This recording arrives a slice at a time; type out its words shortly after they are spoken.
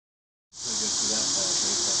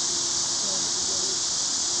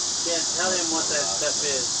again, tell him what that stuff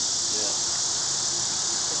is. Yeah.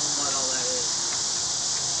 Tell him what all that is.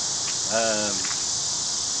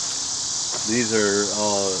 These are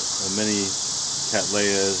all mini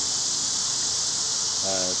Cattleya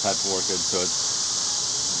type of orchid, so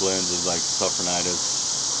it's blends of like Sulphurnitis,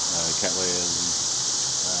 Cattleyas,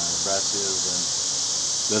 and Brassias, and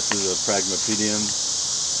this is a Phragmipedium,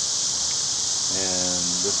 and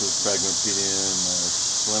this is Phragmipedium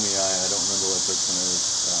Slimii. I don't remember what this one is.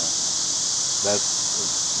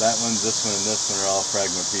 That one, this one, and this one are all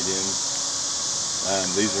Phragmipediums.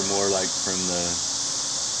 These are more like from the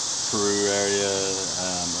Peru area,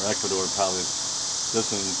 or Ecuador probably. This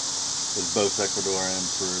one is both Ecuador and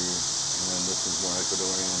Peru, and then this one's more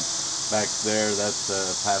Ecuadorian. Back there, that's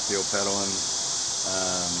Paphiopedilum.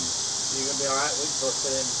 You gonna be alright? We can go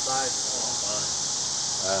sit inside. Oh, I'm fine.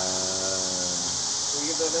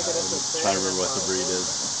 I'm trying to remember what the breed is.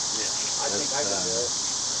 Yeah. I think I can do it.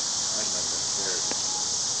 I might be scared.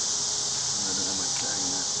 I don't have my tag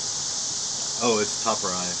in that. Oh, it's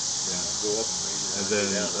Toperi. Yeah. Go up and And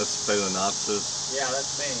then that's Phalaenopsis. Yeah,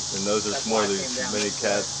 that's me. And those are more of these mini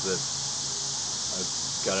cats that I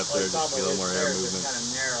got up there just to get a little more air movement. Kind of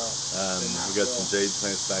narrow. We got some jade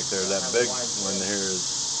plants back there. That big one here is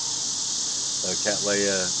a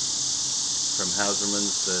Cattleya from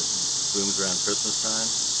Hausermann's that blooms around Christmas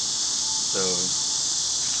time. So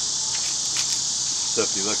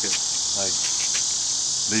if you look at, like,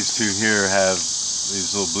 these two here have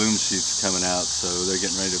these little bloom sheets coming out, so they're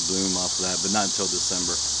getting ready to bloom off of that, but not until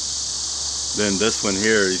December. Then this one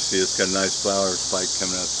here, you see it's got a nice flower spike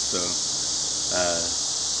coming up, so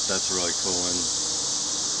that's a really cool one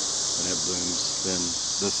when it blooms. Then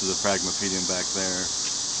this is a Phragmipedium back there.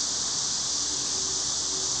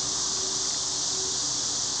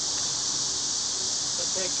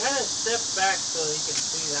 Okay, kind of step back so you can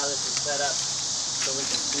see how this is set up, so we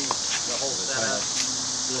can see the whole setup.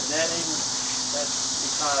 The netting, that's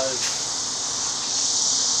because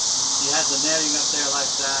you have the netting up there like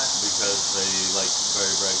that. Because they like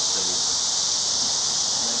very bright shades.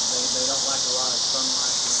 They don't like a lot of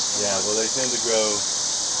sunlight. Yeah, well they tend to grow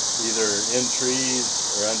either in trees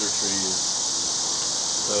or under trees.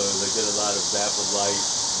 So they get a lot of dappled light,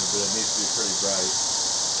 but it needs to be pretty bright.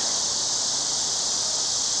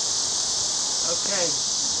 Okay.